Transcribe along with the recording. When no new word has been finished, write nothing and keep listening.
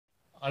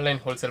Online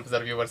wholesale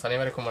பஜார் viewers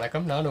அனைவருக்கும்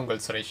வணக்கம். நான் உங்கள்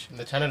சுரேஷ்.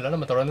 இந்த சேனலில்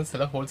நம்ம தொடர்ந்து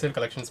சில ஹோல்சேல்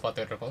கலெக்ஷன்ஸ்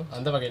பார்த்துட்டு இருக்கோம்.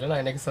 அந்த வகையில்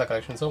நான் இன்றைக்கி சில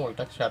கலெக்ஷன்ஸும்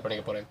உங்கள்கிட்ட ஷேர்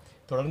பண்ணிக்க போகிறேன்.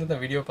 தொடர்ந்து இந்த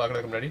வீடியோ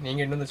பார்க்குறதுக்கு முன்னாடி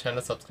நீங்கள் இன்னும் இந்த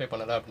சேனலை சப்ஸ்கிரைப்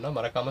பண்ணலை அப்படின்னா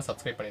மறக்காமல்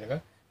சப்ஸ்கிரைப் பண்ணிடுங்க.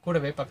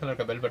 கூடவே பக்கத்தில்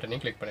இருக்க பெல்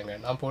பட்டனையும் கிளிக் பண்ணுங்கள்.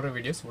 நான் போடுற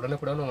வீடியோஸ்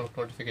உடனுக்குடன் உங்களுக்கு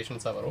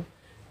நோட்டிஃபிகேஷன்ஸாக வரும்.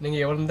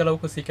 நீங்கள் எந்த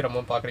அளவுக்கு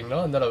சீக்கிரமாக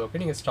பார்க்குறீங்களோ அந்த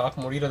அளவுக்கு நீங்கள் ஸ்டாக்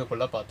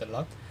முடிகிறதுக்குள்ளே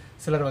பார்த்துடலாம்.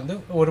 சிலர் வந்து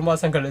ஒரு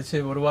மாதம் கழிச்சு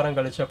ஒரு வாரம்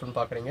கழிச்சு அப்படின்னு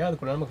பார்க்குறீங்க,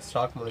 அதுக்குள்ளே நமக்கு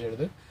ஸ்டாக்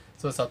முடிஞ்சிடுது.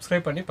 ஸோ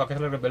சப்ஸ்கிரைப் பண்ணி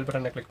பக்கத்தில் இருக்க பெல்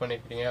பட்டனை கிளிக்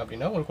பண்ணிட்டீங்க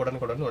அப்படின்னா உங்களுக்கு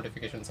உடனுக்குடன்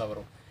நோட்டிஃபிகேஷன்ஸாக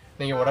வரும்.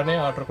 நீங்கள் உடனே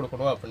ஆர்டர்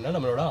கொடுக்கணும் அப்படின்னா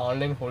நம்மளோட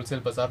ஆன்லைன்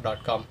ஹோல்சேல் பஜார்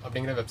 .com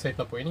அப்படிங்கிற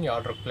வெப்சைட்டில் போய் நீங்கள்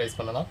ஆர்டர் ப்ளேஸ்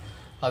பண்ணலாம்.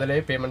 அதிலே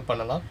பேமெண்ட்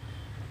பண்ணலாம்.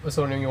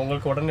 ஸோ நீங்கள்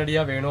உங்களுக்கு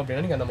உடனடியாக வேணும்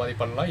அப்படின்னா நீங்கள் அந்த மாதிரி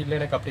பண்ணலாம். இல்லை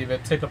எனக்கு அப்படி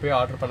வெப்சைட்டில் போய்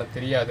ஆர்டர் பண்ண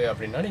தெரியாது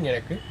அப்படின்னா நீங்கள்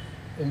எனக்கு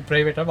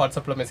ப்ரைவேட்டாக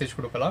வாட்ஸ்அப்பில் மெசேஜ்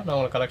கொடுக்கலாம். நான்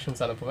உங்களுக்கு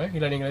கலெக்ஷன்ஸ் அனுப்புவேன்.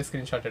 இல்லை நீங்களே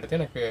ஸ்க்ரீன்ஷாட் எடுத்து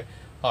எனக்கு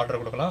ஆர்டர்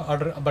கொடுக்கலாம்.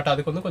 பட்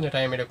அதுக்கு வந்து கொஞ்சம்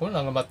டைம் எடுக்கும்.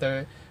 நாங்கள்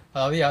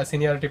அதாவது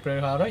சீனியாரிட்டி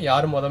பிரகாரம்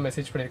யார்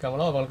மெசேஜ்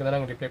பண்ணியிருக்காங்களோ அவங்களுக்கு தான்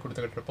நாங்கள் ரிப்ளை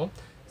கொடுத்துக்கிட்டு இருப்போம்.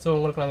 ஸோ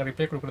உங்களுக்கு நாங்கள்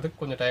ரிப்ளை கொடுக்குறதுக்கு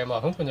கொஞ்சம் டைம்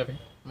ஆகும். கொஞ்சம்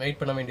வெயிட்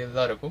பண்ண வேண்டியது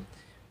தான் இருக்கும்.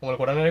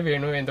 உங்களுக்கு உடனே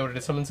வேணும், எந்த ஒரு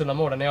டிஸ்டர்பன்ஸும்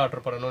இல்லாமல் உடனே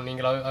ஆர்டர் பண்ணணும்,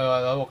 நீங்களாக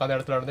அதாவது உட்காந்த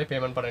இடத்துல இருந்தே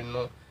பேமெண்ட்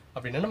பண்ணணும்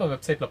அப்படின்னா நம்ம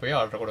வெப்சைட்டில் போய்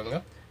ஆர்டர் கொடுங்க.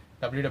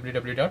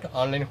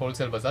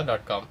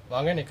 www.onlinewholesalebazaar.com.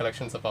 வாங்க இன்னைக்கு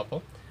கலெக்ஷன்ஸை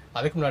பார்ப்போம்.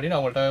 அதுக்கு முன்னாடி நான்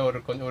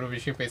உங்கள்கிட்ட ஒரு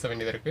விஷயம் பேச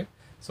வேண்டியது இருக்குது.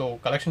 ஸோ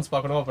கலெக்ஷன்ஸ்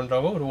பார்க்கணும்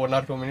அப்படின்றவங்க ஒரு 1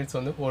 or 2 minutes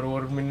வந்து ஒரு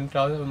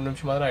மினிட்டாவது 1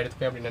 நிமிஷமாக நான்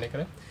எடுத்துப்பேன் அப்படின்னு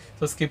நினைக்கிறேன்.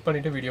 ஸோ ஸ்கிப்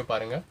பண்ணிவிட்டு வீடியோ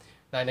பாருங்கள்.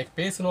 நான் எனக்கு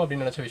பேசணும்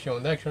அப்படின்னு நினச்ச விஷயம்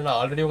வந்து ஆக்சுவலாக நான்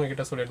ஆல்ரெடி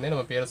உங்ககிட்ட சொல்லியிருந்தேன்,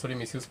 நம்ம பேரை சொல்லி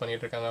மிஸ்யூஸ்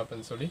பண்ணிகிட்டு இருக்காங்க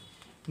அப்படின்னு சொல்லி.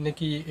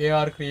 இன்றைக்கி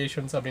ஏஆர்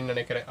கிரியேஷன்ஸ் அப்படின்னு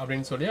நினைக்கிறேன்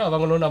அப்படின்னு சொல்லி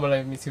அவங்களும் நம்மளை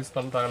மிஸ்யூஸ்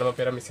பண்ணுறாங்க, நம்ம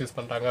பேரை மிஸ்யூஸ்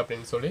பண்ணுறாங்க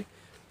அப்படின்னு சொல்லி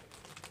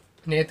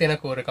நேற்று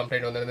எனக்கு ஒரு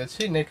கம்ப்ளைண்ட் வந்துருந்துச்சு.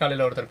 இன்னைக்கு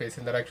காலையில் ஒருத்தர்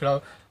பேசியிருந்தார்.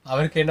 ஆக்சுவலாக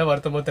அவருக்கு என்ன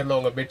வருத்தமோ தெரியல,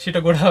 அவங்க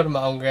பெட்ஷீட்டை கூட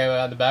அவங்க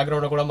அந்த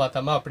பேக்ரவுண்டை கூட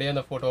மாற்றாமல் அப்படியே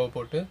அந்த ஃபோட்டோவை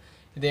போட்டு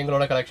இது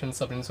எங்களோட கலெக்ஷன்ஸ்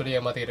அப்படின்னு சொல்லி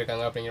ஏமாற்றிட்டு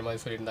இருக்காங்க அப்படிங்கிற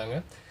மாதிரி சொல்லியிருந்தாங்க.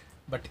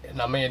 பட்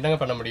நம்ம என்னங்க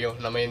பண்ண முடியும்?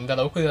 நம்ம எந்த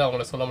அளவுக்கு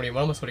அவங்கள சொல்ல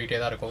முடியுமோ நம்ம சொல்லிகிட்டே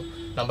தான் இருக்கும்.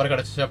 நம்பர்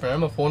கிடச்சிச்சு அப்படின்னா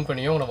நம்ம ஃபோன்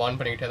பண்ணியோ அவங்கள வார்ன்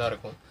பண்ணிக்கிட்டே தான்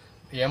இருக்கும்.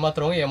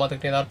 ஏமாத்துறவங்க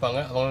ஏமாற்றிக்கிட்டே தான் இருப்பாங்க,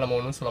 அவங்கள நம்ம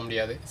ஒன்றும் சொல்ல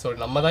முடியாது. ஸோ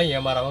நம்ம தான்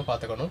ஏமாறாமல்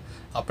பார்த்துக்கணும்.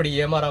 அப்படி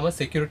ஏமாறாமல்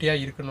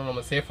செக்யூரிட்டியாக இருக்கணும்,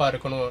 நம்ம சேஃபாக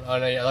இருக்கணும்.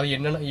 அதாவது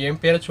என்னென்ன என்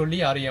பேரை சொல்லி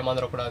யாரும்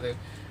ஏமாந்துடக்கூடாது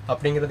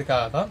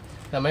அப்படிங்கிறதுக்காக தான்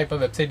நம்ம இப்போ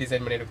வெப்சைட்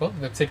டிசைன் பண்ணியிருக்கோம்.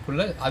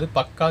 வெப்சைட்குள்ளே அது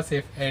பக்கா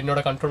சேஃப்,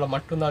 என்னோடய கண்ட்ரோலில்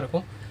மட்டும்தான்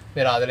இருக்கும்.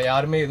 வேறு அதில்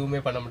யாருமே எதுவுமே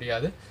பண்ண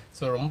முடியாது.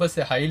 ஸோ ரொம்ப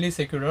ஹைலி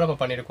செக்யூர்டாக நம்ம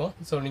பண்ணியிருக்கோம்.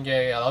 ஸோ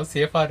நீங்கள் அதாவது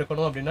சேஃபாக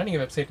இருக்கணும் அப்படின்னா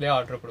நீங்கள் வெப்சைட்லேயே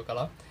ஆர்டர்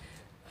கொடுக்கலாம்.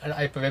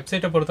 இப்போ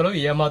வெப்சைட்டை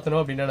பொறுத்தளவு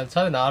ஏமாற்றணும் அப்படின்னு நினச்சா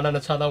அது நான்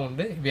நினச்சா தான்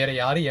உண்டு, வேறு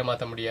யாரும்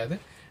ஏமாற்ற முடியாது.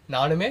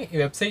 நானுமே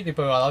வெப்சைட்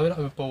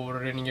இப்போ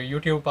ஒரு நீங்கள்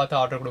யூடியூப் பார்த்து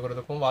ஆர்டர்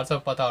கொடுக்குறதுக்கும்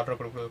வாட்ஸ்அப் பார்த்து ஆர்டர்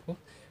கொடுக்குறதுக்கும்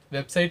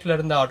வெப்சைட்டில்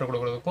இருந்து ஆர்டர்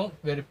கொடுக்குறதுக்கும்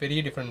வேறு பெரிய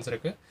டிஃப்ரென்ஸ்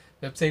இருக்குது.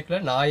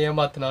 வெப்சைட்டில் நான்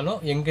ஏமாற்றினாலும்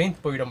எங்கேயும்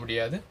போயிட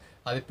முடியாது,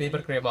 அது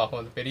பேப்பர் கிரைம் ஆகும்,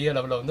 அது பெரிய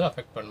லெவலில் வந்து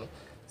அஃபெக்ட் பண்ணும்.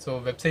 ஸோ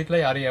வெப்சைட்டில்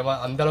யாரும்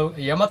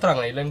அந்தளவுக்கு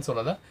ஏமாத்துறாங்க இல்லைன்னு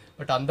சொல்லலை,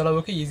 பட்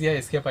அந்தளவுக்கு ஈஸியாக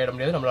எஸ்கேப் ஆகிட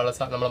முடியாது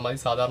நம்மளை மாதிரி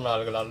சாதாரண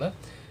ஆளுகளால்.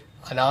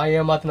 நான்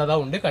ஏமாத்தினதா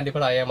உண்டு,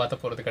 கண்டிப்பாக நான் ஏமாற்ற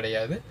போகிறது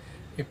கிடையாது.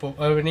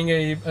 இப்போது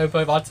நீங்கள் இப்போ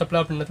வாட்ஸ்அப்பில்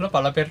அப்படின்றதுல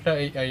பல பேர்கிட்ட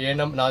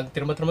நான்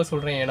திரும்ப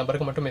சொல்கிறேன், என்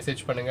நம்பருக்கு மட்டும்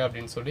மெசேஜ் பண்ணுங்கள்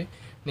அப்படின்னு சொல்லி.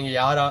 நீங்கள்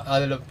யார்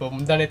அதில் இப்போ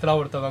முந்தானத்தில்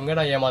ஒருத்தவங்க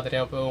நான்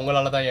ஏமாத்துறேன், இப்போ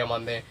உங்களால் தான்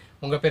ஏமாந்தேன்,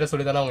 உங்கள் பேரை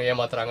சொல்லி தானே அவங்க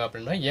ஏமாத்துறாங்க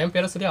அப்படின்னா என்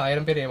பேரை சொல்லி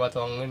 1000 பேர்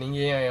ஏமாற்றுவாங்க.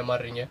 நீங்கள் ஏன்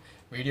ஏமாறுறீங்க?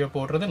 வீடியோ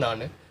போடுறது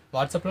நான்,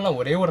 வாட்ஸ்அப்பில் நான்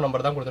ஒரே ஒரு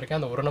நம்பர் தான் கொடுத்துருக்கேன்,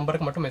 அந்த ஒரு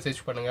நம்பருக்கு மட்டும் மெசேஜ்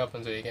பண்ணுங்கள்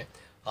அப்படின்னு சொல்லியிருக்கேன்.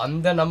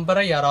 அந்த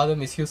நம்பரை யாராவது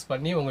மிஸ்யூஸ்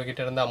பண்ணி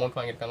உங்ககிட்ட இருந்து அமௌண்ட்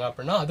வாங்கியிருக்காங்க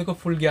அப்படின்னா அதுக்கு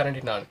ஃபுல்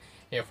கேரண்டி நான்.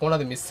 என் ஃபோன்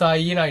அது மிஸ்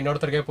ஆகி நான்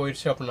இன்னொருத்தருக்கே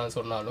போயிடுச்சு அப்படின்னு நான்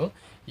சொன்னாலும்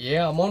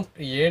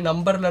என்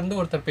நம்பர்லேருந்து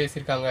ஒருத்தர்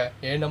பேசியிருக்காங்க,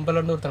 என்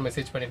நம்பர்லேருந்து ஒருத்தர்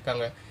மெசேஜ்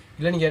பண்ணியிருக்காங்க,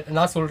 இல்லை நீங்கள்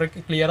நான் சொல்கிறேன்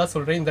கிளியராக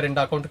சொல்கிறேன், இந்த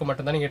 2 அக்கௌண்ட்டுக்கு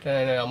மட்டும்தான்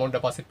நீங்கள் அமௌண்ட்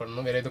டெபாசிட்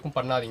பண்ணணும், வேறு எதுக்கும்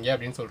பண்ணாதீங்க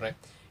அப்படின்னு சொல்கிறேன்.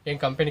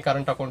 என் கம்பெனி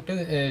கரண்ட் அக்கௌண்ட்டு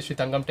ஸ்ரீ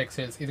தங்கம்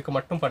டெக்ஸ்டைல்ஸ், இதுக்கு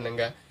மட்டும்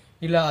பண்ணுங்கள்.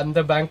 இல்லை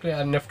அந்த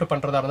பேங்க்கில் நெஃப்ட்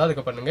பண்ணுறதா இருந்தால்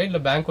அதுக்கு பண்ணுங்கள்.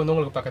 இல்லை பேங்க் வந்து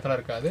உங்களுக்கு பக்கத்தில்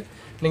இருக்காது,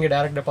 நீங்கள்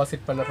டேரெக்ட்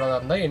டெபாசிட் பண்ணுறதா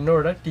இருந்தால்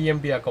என்னோட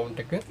டிஎம்பி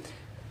அக்கௌண்ட்டுக்கு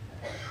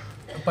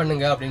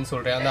பண்ணுங்க அப்படின்னு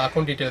சொல்கிறேன். அந்த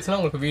அக்கௌண்ட் டீட்டெயில்ஸ்லாம்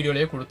உங்களுக்கு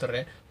வீடியோலேயே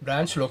கொடுத்துட்றேன்.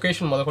 பிரான்ச்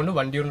லொக்கேஷன் முதற்கொண்டு,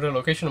 வண்டியோட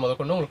லொக்கேஷன்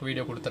முதற்கொண்டு உங்களுக்கு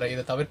வீடியோ கொடுத்துறேன்.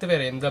 இதை தவிர்த்து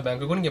வேறு எந்த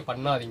பேங்க்குக்கும் நீங்கள்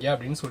பண்ணாதீங்க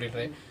அப்படின்னு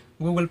சொல்லிடுறேன்.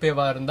 கூகுள்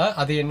பேவாக இருந்தால்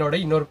அது என்னோட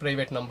இன்னொரு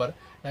ப்ரைவேட் நம்பர்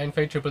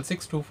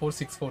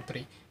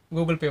 9566624643.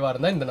 கூகுள் பேவாக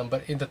இருந்தால் இந்த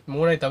நம்பர், இந்த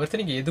 3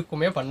 தவிர்த்து நீங்கள்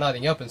எதுக்குமே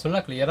பண்ணாதீங்க அப்படின்னு சொல்லி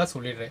நான் கிளியராக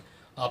சொல்லிடுறேன்.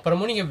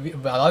 அப்புறமும்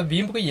நீங்கள் அதாவது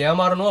வீம்புக்கு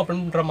ஏமாறணும்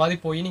அப்படின்ற மாதிரி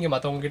போய் நீங்கள்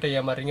மற்றவங்க கிட்ட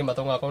ஏமாறுறீங்க,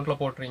 மற்றவங்க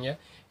அக்கௌண்ட்டில் போட்டுறீங்க,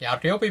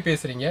 யார்கிட்டையோ போய்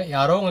பேசுகிறீங்க,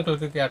 யாரோ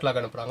உங்களுக்கு கேட்லாக்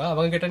அனுப்புகிறாங்க,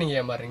 அவங்ககிட்ட நீங்கள்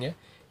ஏமாறுறீங்க.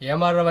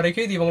 ஏமாறுற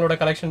வரைக்கும் இது இவங்களோட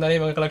கலெக்ஷன் தானே,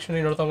 இவங்க கலெக்ஷன்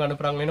இன்னொருத்தவங்க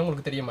அனுப்புகிறாங்களேன்னு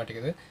உங்களுக்கு தெரிய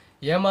மாட்டேங்குது.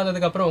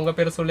 ஏமாந்ததுக்கப்புறம் உங்கள்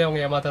பேரை சொல்லி அவங்க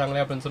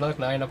ஏமாத்துறாங்களே அப்படின்னு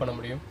சொன்னால் நான் என்ன பண்ண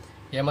முடியும்?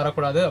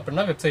 ஏமாறக்கூடாது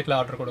அப்படின்னா வெப்சைட்டில்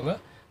ஆர்டர் கொடுங்க.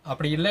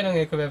 அப்படி இல்லை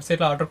நாங்கள்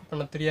வெப்சைட்டில் ஆர்டர்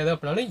பண்ண தெரியாது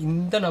அப்படின்னாலும்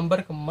இந்த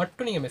நம்பருக்கு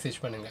மட்டும் நீங்கள் மெசேஜ்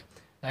பண்ணுங்கள்.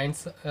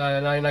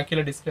 நான்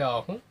கீழே டிஸ்பிளே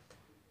ஆகும்,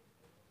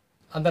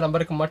 அந்த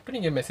நம்பருக்கு மட்டும்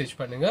நீங்கள் மெசேஜ்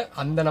பண்ணுங்கள்.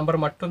 அந்த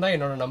நம்பர் மட்டும்தான்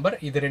என்னோட நம்பர்,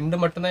 இது 2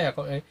 மட்டும்தான்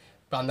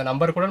இப்போ அந்த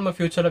நம்பர் கூட நம்ம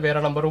ஃப்யூச்சரில்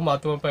வேறு நம்பரும்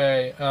மாற்றுவோம். இப்போ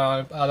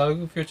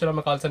அதாவது ஃப்யூச்சரில்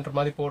நம்ம கால் சென்டர்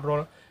மாதிரி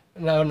போடுறோம்,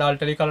 4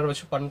 டெலிகாலர்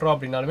வச்சு பண்ணுறோம்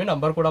அப்படின்னாலுமே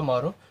நம்பர் கூட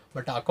மாறும்.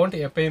 பட் அக்கௌண்ட்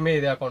எப்பயுமே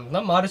இதே அக்கௌண்ட்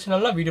தான்.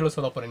 மாறிச்சுனாலும் வீடியோவில்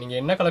சொல்ல போகிறேன். நீங்கள்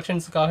என்ன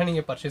கலெக்ஷன்ஸுக்காக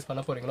நீங்கள் பர்ச்சேஸ்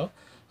பண்ண போகிறீங்களோ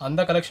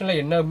அந்த கலெக்ஷனில்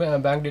என்ன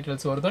பேங்க்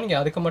டீட்டெயில்ஸ் வருதோ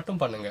நீங்கள் அதுக்கு மட்டும்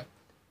பண்ணுங்கள்.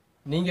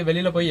 நீங்கள்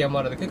வெளியில் போய்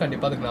ஏமாறதுக்கு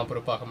கண்டிப்பாக அதுக்கு நான்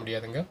பொறுப்பாக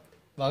முடியாதுங்க.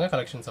 வாங்க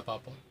கலெக்ஷன்ஸை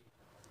பார்ப்போம்.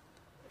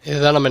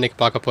 இதுதான் நம்ம இன்றைக்கி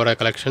பார்க்க போகிற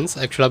கலெக்ஷன்ஸ்.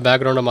 ஆக்சுவலாக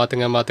பேக்ரவுண்டை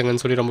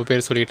மாற்றுங்கன்னு சொல்லி ரொம்ப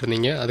பேர் சொல்லிட்டு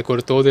இருந்தீங்க. அதுக்கு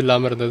ஒரு தோது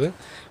இல்லாமல் இருந்தது.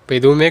 இப்போ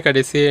இதுவுமே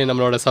கடைசி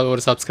நம்மளோட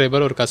ஒரு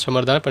சப்ஸ்கிரைபர் ஒரு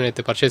கஸ்டமர் தான் இப்போ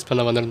நேற்று பர்ச்சேஸ்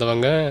பண்ண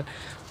வந்திருந்தவங்க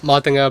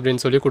மாற்றுங்க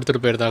அப்படின்னு சொல்லி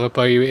கொடுத்துட்டு போயிருந்தாங்க.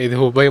 இப்போ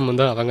இது உபயம்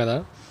வந்து அவங்க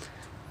தான்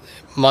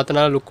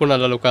மாற்றினா லுக்கும்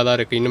நல்ல லுக்காக தான்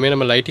இருக்குது. இன்னுமே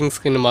நம்ம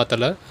லைட்டிங்ஸ்க்கு இன்னும்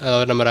மாற்றலை.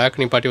 அதாவது நம்ம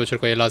ரேக் நிப்பாட்டி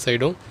வச்சுருக்கோம் எல்லா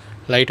சைடும்.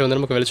 லைட் வந்து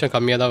நமக்கு வெளிச்சம்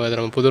கம்மியாக தான் வருது.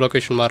 நம்ம புது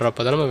லொக்கேஷன்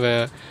மாறுறப்ப தான் நம்ம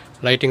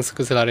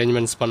லைட்டிங்ஸுக்கு சில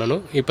அரேஞ்ச்மெண்ட்ஸ்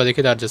பண்ணணும்.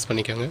 இப்போதைக்கு இதை அட்ஜஸ்ட்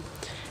பண்ணிக்கோங்க.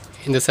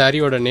 இந்த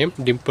சாரியோட நேம்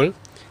டிம்பிள்.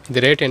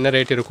 இது ரேட் என்ன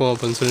ரேட் இருக்கும்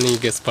அப்படின்னு சொல்லி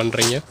நீங்கள் கெஸ்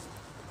பண்ணுறீங்க.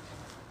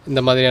 இந்த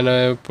மாதிரியான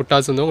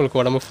புட்டாஸ் வந்து உங்களுக்கு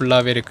உடம்பு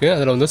ஃபுல்லாகவே இருக்குது.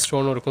 அதில் வந்து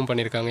ஸ்டோன் ஒர்க்கும்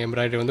பண்ணியிருக்காங்க.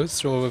 எம்ப்ராய்டரி வந்து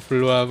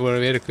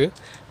ஃபுல்லாகவே இருக்குது.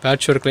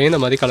 பேட்ச் ஒர்க்லேயும் இந்த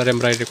மாதிரி கலர்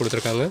எம்ப்ராய்டரி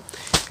கொடுத்துருக்காங்க.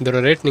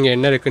 இதோட ரேட் நீங்கள்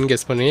என்ன இருக்குன்னு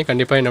கெஸ் பண்ணி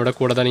கண்டிப்பாக என்னோட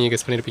கூட தான் நீங்கள்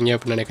கெஸ் பண்ணியிருப்பீங்க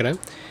அப்படின்னு நினைக்கிறேன்.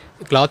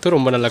 கிளாத்தும்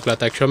ரொம்ப நல்ல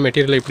கிளாத். ஆக்சுவலாக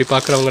மெட்டீரியல் இப்படி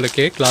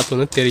பார்க்குறவங்களுக்கே கிளாத்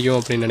வந்து தெரியும்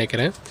அப்படின்னு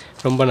நினைக்கிறேன்.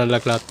 ரொம்ப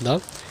நல்ல கிளாத்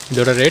தான்.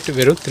 இதோட ரேட்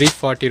வெறும்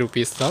 340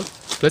 ருபீஸ் தான்,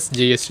 plus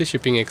GST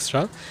shipping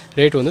extra.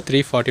 Rate வந்து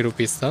 340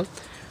 ருபீஸ் தான்.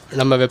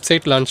 நம்ம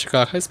வெப்சைட்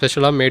லான்ச்சுக்காக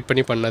ஸ்பெஷலாக மேட்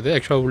பண்ணி பண்ணது.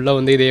 ஆக்சுவலாக உள்ளே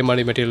வந்து இதே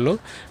மாதிரி மெட்டீரியலும்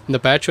இந்த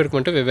பேட்ச் ஒர்க்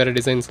மட்டும் வெவ்வேறு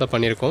டிசைன்ஸில்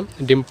பண்ணியிருக்கோம்.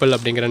 டிம்பிள்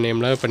அப்படிங்கிற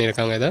நேமில்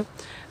பண்ணியிருக்காங்க. இதை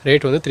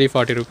ரேட் வந்து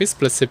 340 rupees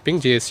plus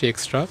shipping GST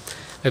extra.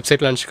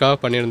 Website லான்ச்சுக்காக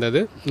பண்ணியிருந்தது.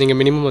 நீங்கள்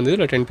மினிமம் வந்து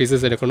இதில் 10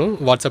 பீசஸ் எடுக்கணும்.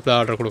 வாட்ஸ்அப்பில்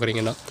ஆர்டர்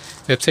கொடுக்குறீங்கன்னா,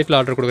 வெப்சைட்டில்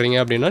ஆர்டர் கொடுக்குறீங்க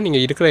அப்படின்னா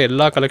நீங்கள் இருக்கிற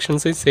எல்லா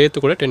கலெக்ஷன்ஸையும்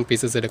சேர்த்து கூட 10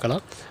 பீசஸ்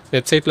எடுக்கலாம்.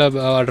 வெப்சைட்டில்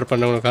ஆர்டர்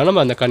பண்ணுறவங்களுக்காக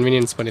நம்ம அந்த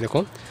கன்வீனியன்ஸ்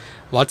பண்ணியிருக்கோம்.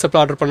 வாட்ஸ்அப்பில்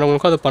ஆர்டர்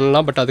பண்ணுறவங்களுக்கும் அது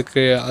பண்ணலாம். பட்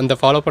அதுக்கு அந்த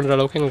ஃபாலோ பண்ணுற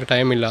அளவுக்கு எங்களுக்கு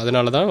டைம் இல்லை.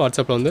 அதனால தான்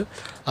வாட்ஸ்அப்பில் வந்து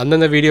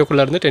அந்தந்த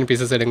வீடியோக்குள்ளேருந்து 10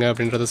 பீசஸ் எடுங்க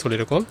அப்படின்றத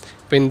சொல்லியிருக்கோம்.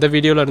 இப்போ இந்த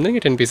வீடியோவிலேருந்து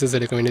நீங்கள் 10 பீசஸ்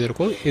எடுக்க வேண்டியது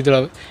இருக்கும்.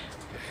 இதில்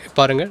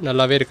பாருங்கள்,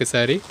 நல்லாவே இருக்குது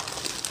சாரீ.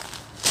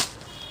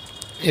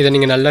 இதை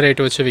நீங்கள் நல்ல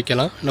ரேட்டு வச்சு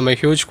விற்கலாம். நம்ம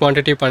ஹியூஜ்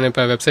குவான்டிட்டி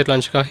இப்போ வெப்சைட்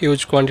லான்ச்சுக்காக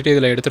ஹியூஜ் குவான்டிட்டி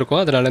இதில்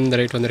எடுத்திருக்கோம். அதனால் இந்த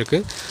ரேட் வந்திருக்கு.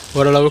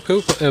 ஓரளவுக்கு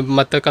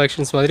மற்ற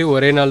கலெக்ஷன்ஸ் மாதிரி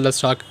ஒரே நாளில்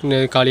ஸ்டாக்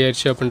காலி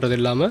ஆயிடுச்சு அப்படின்றது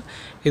இல்லாமல்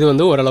இது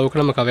வந்து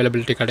ஓரளவுக்கு நமக்கு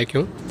அவைலபிலிட்டி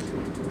கிடைக்கும்.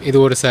 இது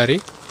ஒரு சாரீ.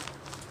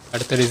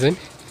 அடுத்த டிசைன்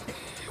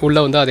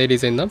உள்ளே வந்து அதே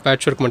டிசைன் தான்,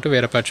 பேட்ச் ஒர்க் மட்டும்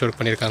வேறு பேட்ச் ஒர்க்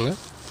பண்ணியிருக்காங்க.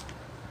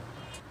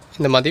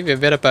 இந்த மாதிரி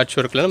வெவ்வேறு பேட்ச்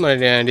ஒர்க்கில் நம்ம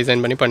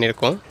டிசைன்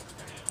பண்ணியிருக்கோம்.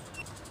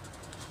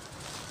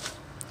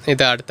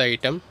 இது அடுத்த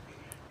ஐட்டம்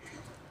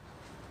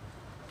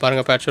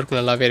பாருங்கள். பேட்ச் ஒர்க்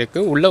நல்லாவே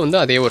இருக்குது. உள்ளே வந்து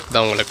அதே ஒர்க்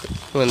தான் உங்களுக்கு.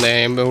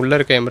 இந்த உள்ளே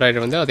இருக்க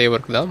எம்ப்ராய்டரி வந்து அதே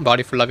ஒர்க் தான்.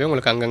 பாடி ஃபுல்லாகவே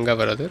உங்களுக்கு அங்கங்கே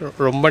வருது.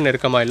 ரொம்ப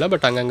நெருக்கமாக இல்லை,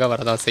 பட் அங்கங்கே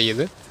வரதான்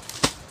செய்யுது.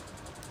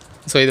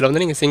 ஸோ இதில்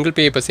வந்து நீங்கள்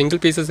சிங்கிள்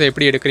பீசஸ்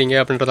எப்படி எடுக்கிறீங்க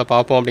அப்படின்றத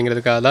பார்ப்போம்.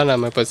 அப்படிங்கிறதுக்காக தான்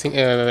நம்ம இப்போ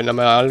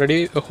நம்ம ஆல்ரெடி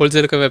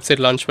ஹோல்சேலுக்கு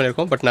வெப்சைட் லான்ச்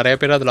பண்ணியிருக்கோம். பட் நிறைய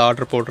பேர் அதில்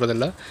ஆர்டர்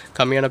போடுறதில்ல.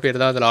 கம்மியான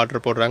பேர் தான் அதில்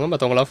ஆர்டர் போடுறாங்க.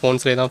 மற்றவங்களாம்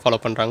ஃபோன்ஸ்லேயே தான் ஃபாலோ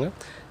பண்ணுறாங்க.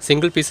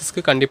 சிங்கிள்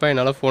பீசஸ்க்கு கண்டிப்பாக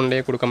என்னால்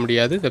ஃபோன்லேயே கொடுக்க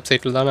முடியாது.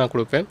 வெப்சைட்டில் தான் நான்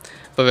கொடுப்பேன்.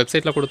 இப்போ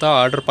வெப்சைட்டில் கொடுத்தா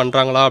ஆர்டர்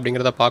பண்ணுறாங்களா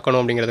அப்படிங்கிறத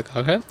பார்க்கணும்.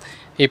 அப்படிங்கிறதுக்காக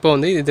இப்போ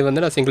வந்து இது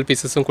வந்து நான் சிங்கிள்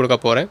பீசஸும் கொடுக்க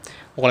போகிறேன்.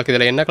 உங்களுக்கு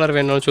இதில் என்ன கலர்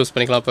வேணும்னு சூஸ்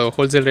பண்ணிக்கலாம். இப்போ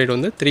ஹோல்சேல் ரேட்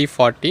வந்து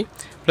 340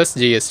 ப்ளஸ்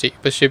ஜிஎஸ்டி.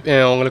 இப்போ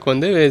உங்களுக்கு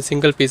வந்து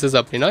சிங்கிள் பீசஸ்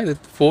அப்படின்னா இது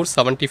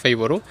 475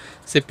 வரும்.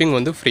 ஷிப்பிங்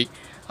வந்து ஃப்ரீ.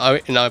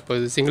 நான் இப்போ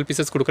சிங்கிள்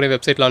பீசஸ் கொடுக்குறேன்,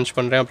 வெப்சைட் லான்ச்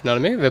பண்ணுறேன்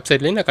அப்படின்னாலுமே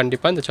வெப்சைட்லேயும் நான்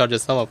கண்டிப்பாக இந்த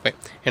சார்ஜஸ் தான் வைப்பேன்.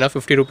 ஏன்னா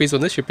 50 ருபீஸ்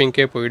வந்து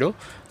ஷிப்பிங்கே போயிடும்.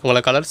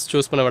 உங்களை கலர்ஸ்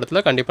சூஸ் பண்ண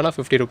இடத்துல கண்டிப்பாக நான்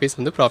 50 ருபீஸ்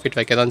வந்து ப்ராஃபிட்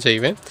வைக்க தான்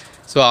செய்வேன்.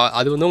 ஸோ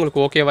அது வந்து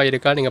உங்களுக்கு ஓகேவா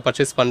இருக்கா, நீங்கள்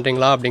பர்ச்சேஸ்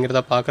பண்ணுறீங்களா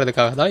அப்படிங்கிறத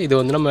பார்க்குறதுக்காக தான் இது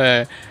வந்து நம்ம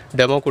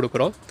டெமோ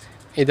கொடுக்குறோம்.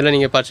 இதில்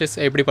நீங்கள் பர்ச்சேஸ்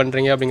எப்படி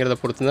பண்ணுறீங்க அப்படிங்கிறத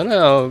பொறுத்து தான்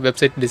நான்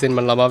வெப்சைட் டிசைன்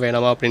பண்ணலாமா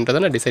வேணாமா அப்படின்றத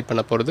நான் டிசைட்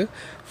பண்ண போகிறது.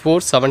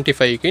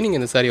 475க்கு நீங்கள்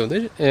இந்த சாரீ வந்து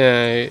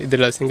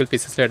இதில் சிங்கிள்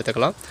பீசஸில்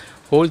எடுத்துக்கலாம்.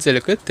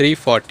 ஹோல்சேலுக்கு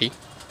 340.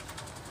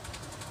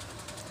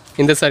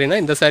 இந்த சாரீனா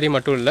இந்த சாரீ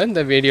மட்டும் இல்லை,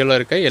 இந்த வீடியோவில்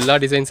இருக்க எல்லா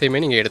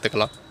டிசைன்ஸையுமே நீங்கள்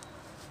எடுத்துக்கலாம்.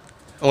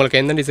 உங்களுக்கு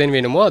எந்த டிசைன்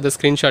வேணுமோ அதை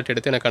ஸ்க்ரீன்ஷாட்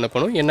எடுத்து எனக்கு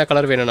அனுப்பணும். என்ன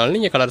கலர் வேணும்னாலும்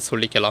நீங்கள் கலர்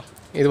சொல்லிக்கலாம்.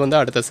 இது வந்து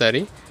அடுத்த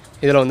சாரீ.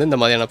 இதில் வந்து இந்த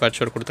மாதிரியான பேட்ச்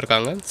ஒர்க்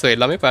கொடுத்துருக்காங்க. ஸோ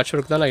எல்லாமே பேட்ச்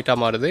ஒர்க் தான் லைட்டாக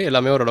மாறுது.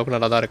 எல்லாமே ஓரளவுக்கு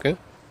நல்லா தான்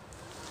இருக்குது.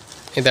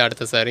 இது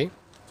அடுத்த சாரீ.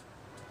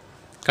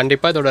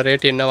 கண்டிப்பாக இதோட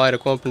ரேட் என்னவாக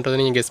இருக்கும் அப்படின்றத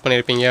நீங்கள் கெஸ்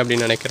பண்ணியிருப்பீங்க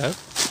அப்படின்னு நினைக்கிறேன்.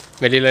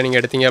 வெளியில் நீங்கள்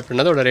எடுத்தீங்க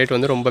அப்படின்னா அதோட ரேட்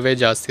வந்து ரொம்பவே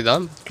ஜாஸ்தி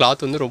தான்.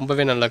 கிளாத் வந்து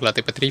ரொம்பவே நல்ல கிளாத்.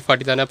 இப்போ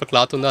 340 தானே, அப்போ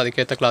கிளாத் வந்து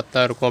அதுக்கேற்ற கிளாத்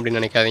தான் இருக்கும்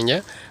அப்படின்னு நினைக்காதீங்க.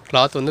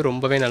 கிளாத் வந்து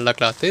ரொம்பவே நல்ல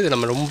கிளாத்து. இது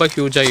நம்ம ரொம்ப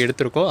ஹியூஜாக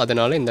எடுத்திருக்கோம்.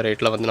 அதனால் இந்த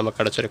ரேட்டில் வந்து நமக்கு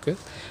கிடச்சிருக்கு.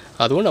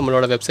 அதுவும்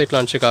நம்மளோட வெப்சைட்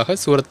லான்ச்சுக்காக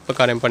சூரத்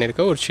காரியம்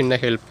பண்ணியிருக்க ஒரு சின்ன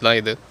ஹெல்ப் தான்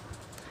இது.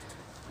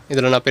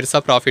 இதில் நான்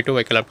பெருசாக ப்ராஃபிட்டும்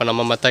வைக்கல. இப்போ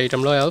நம்ம மற்ற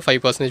ஐட்டமில்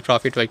 5%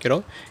 ப்ராஃபிட்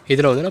வைக்கிறோம்.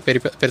 இதில் வந்து நான்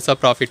பெருசாக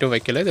ப்ராஃபிட்டும்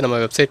வைக்கல. இது நம்ம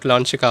வெப்சைட்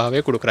லான்ச்சுக்காகவே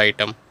கொடுக்குற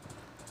ஐட்டம்.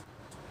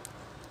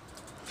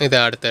 இது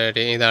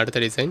அடுத்த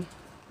டிசைன்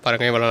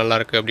பாருங்கள், இவ்வளோ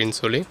நல்லாயிருக்கு அப்படின்னு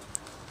சொல்லி.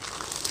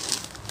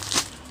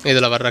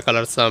 இதில் வர்ற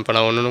கலர்ஸ் தான் இப்போ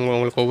நான்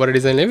உங்களுக்கு ஒவ்வொரு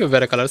டிசைன்லேயும்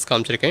வெவ்வேறு கலர்ஸ்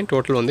காமிச்சிருக்கேன்.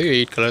 டோட்டல் வந்து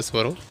 8 கலர்ஸ்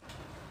வரும்.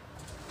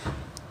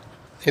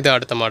 இது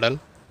அடுத்த மாடல்.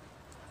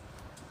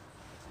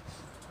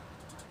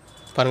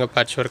 பாருங்கள்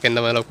பேட்ச் ஒர்க்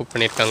எந்த மாதிரிலாம் குக்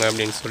பண்ணியிருக்காங்க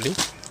அப்படின்னு சொல்லி.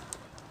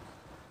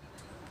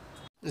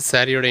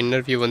 சாரியோட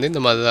இன்னர் வியூ வந்து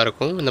இந்த மாதிரி தான்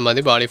இருக்கும். இந்த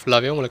மாதிரி பாடி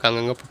ஃபுல்லாகவே உங்களுக்கு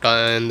அங்கங்கே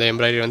இந்த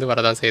எம்ப்ராய்டரி வந்து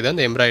வரதான் செய்யுது.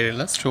 அந்த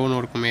எம்ப்ராய்டரியில் ஸ்டோன்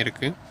ஒர்க்குமே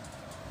இருக்குது.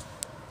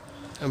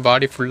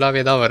 பாடி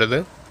ஃபுல்லாகவே தான் வருது.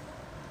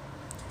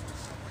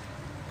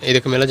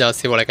 இதுக்கு மேலே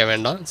ஜாஸ்தி உழைக்க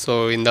வேண்டாம். ஸோ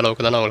இந்த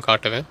அளவுக்கு தான் நான் உங்களுக்கு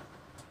காட்டுவேன்.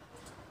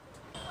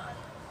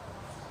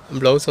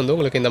 ப்ளவுஸ் வந்து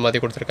உங்களுக்கு இந்த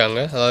மாதிரி கொடுத்துருக்காங்க.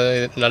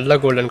 அதாவது நல்ல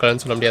கோல்டன்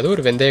கலர்னு சொல்ல முடியாது,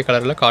 ஒரு வெந்தய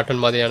கலரில்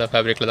காட்டன் மாதிரியான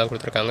ஃபேப்ரிக்கில் தான்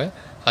கொடுத்துருக்காங்க.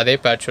 அதே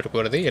பேட்ச் ஒர்க்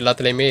வருது.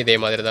 எல்லாத்துலேயுமே இதே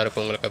மாதிரி தான்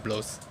இருக்கும் உங்களுக்கு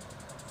ப்ளவுஸ்.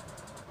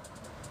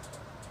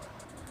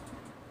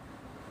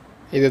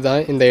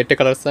 இதுதான் இந்த 8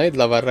 கலர்ஸ் தான்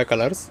இதில் வர்ற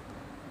colours.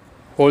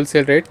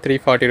 Wholesale rate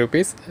 340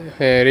 rupees,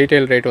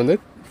 retail rate வந்து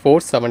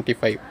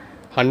 475.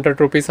 100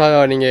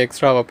 ருபீஸாக நீங்கள்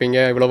எக்ஸ்ட்ரா வைப்பீங்க,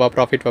 இவ்வளோவா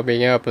ப்ராஃபிட்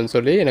வைப்பீங்க அப்படின்னு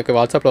சொல்லி எனக்கு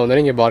வாட்ஸ்அப்பில் வந்து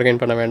நீங்கள்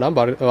பார்கெயின் பண்ண வேண்டாம்,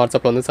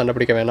 வாட்ஸ்அப்பில் வந்து சண்டை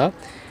பிடிக்க வேணாம்.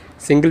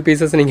 சிங்கிள்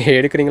பீசஸ் நீங்கள்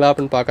எடுக்கிறீங்களா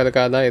அப்படின்னு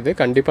பார்க்கறதுக்காக தான் இது.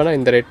 கண்டிப்பாக நான்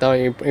இந்த ரேட் தான்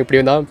இப்படி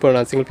தான் இப்போ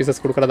நான் சிங்கிள்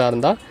பீசஸ் கொடுக்குறதா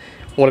இருந்தால்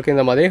உங்களுக்கு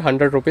இந்த மாதிரி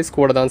 100 ருபீஸ்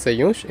கூட தான்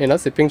செய்யும். ஏன்னா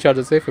ஷிப்பிங்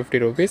சார்ஜஸே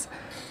 50 ருபீஸ்.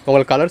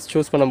 உங்களுக்கு கலர்ஸ்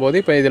சூஸ் பண்ணும்போது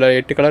இப்போ இதில்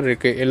 8 கலர்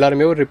இருக்குது,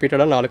 எல்லாருமே ஒரு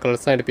ரிப்பீட்டடாக 4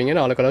 கலர்ஸ் தான் எடுப்பீங்க,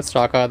 4 கலர்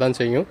ஸ்டாக்காக தான்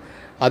செய்யும்.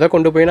 அதை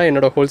கொண்டு போய் நான்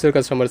என்னோடய ஹோல்சேல்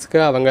கஸ்டமர்ஸ்க்கு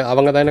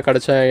அவங்க தான் எனக்கு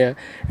கிடச்ச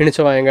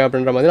இணைச்சவாங்க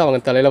அப்படின்ற மாதிரி அவங்க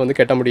தலையில் வந்து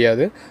கட்ட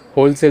முடியாது.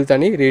 ஹோல்சேல்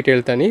தனி,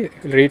 ரீட்டெயில் தனி.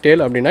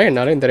 ரீட்டெயில் அப்படின்னா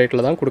என்னால் இந்த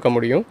ரேட்டில் தான் கொடுக்க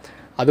முடியும்.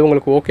 அது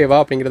உங்களுக்கு ஓகேவா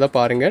அப்படிங்கிறத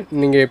பாருங்கள்.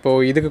 நீங்கள்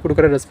இப்போது இதுக்கு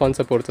கொடுக்குற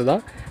ரெஸ்பான்ஸை பொறுத்து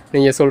தான்,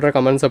 நீங்கள் சொல்கிற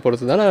கமெண்ட்ஸை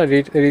பொறுத்து தான் நான்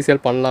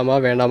ரீசேல் பண்ணலாமா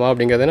வேண்டாமா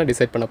அப்படிங்கிறத நான்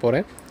டிசைட் பண்ண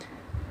போகிறேன்.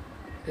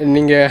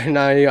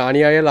 நான்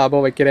அநியாய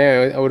லாபம் வைக்கிறேன்,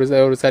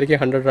 ஒரு சரிக்கு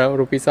 100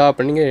 ருபீஸா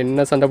அப்படின்னு நீங்கள்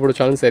என்ன சண்டை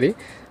பிடிச்சாலும் சரி,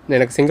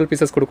 எனக்கு சிங்கிள்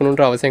பீசஸ்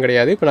கொடுக்கணுன்ற அவசியம்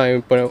கிடையாது.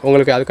 இப்போ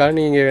உங்களுக்கு அதுக்காக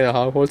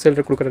நீங்கள் ஹோல்சேல்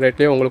கொடுக்குற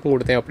ரேட்லேயே உங்களுக்கும்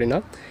கொடுத்தேன் அப்படின்னா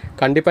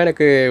கண்டிப்பாக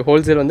எனக்கு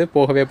ஹோல்சேல் வந்து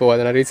போகவே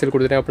போகாது. நான் ரீசேல்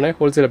கொடுத்துட்டேன் அப்படின்னா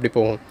ஹோல்சேல் அப்படி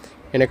போகும்.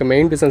 எனக்கு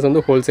மெயின் பிஸ்னஸ்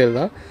வந்து ஹோல்சேல்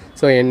தான்.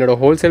 ஸோ என்னோடய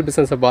ஹோல்சேல்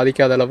பிஸ்னஸை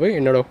பாதிக்காத அளவு,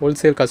 என்னோடய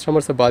ஹோல்சேல்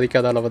கஸ்டமர்ஸை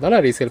பாதிக்காத அளவு தான்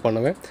நான் ரீசேல்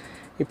பண்ணுவேன்.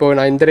 இப்போது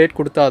நான் இந்த ரேட்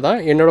கொடுத்தா தான்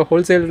என்னோடய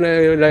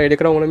ஹோல்சேலில்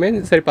எடுக்கிறவங்களுமே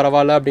சரி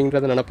பரவாயில்ல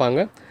அப்படிங்கிறத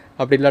நினைப்பாங்க.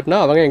 அப்படி இல்லாட்டினா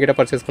அவங்க என்கிட்ட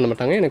பர்ச்சேஸ் பண்ண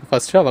மாட்டாங்க. எனக்கு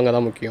ஃபஸ்ட்டு அவங்க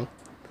தான் முக்கியம்.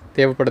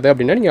 தேவைப்படுது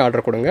அப்படின்னா நீங்கள்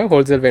ஆர்டர் கொடுங்க.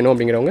 ஹோல்சேல் வேணும்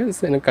அப்படிங்கிறவங்க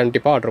எனக்கு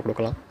கண்டிப்பாக ஆர்டர்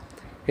கொடுக்கலாம்.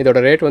 இதோட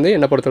ரேட் வந்து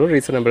என்னை பொறுத்தளவு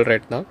ரீசனபிள்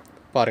ரேட் தான்.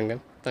 பாருங்கள்.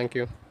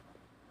 தேங்க்யூ.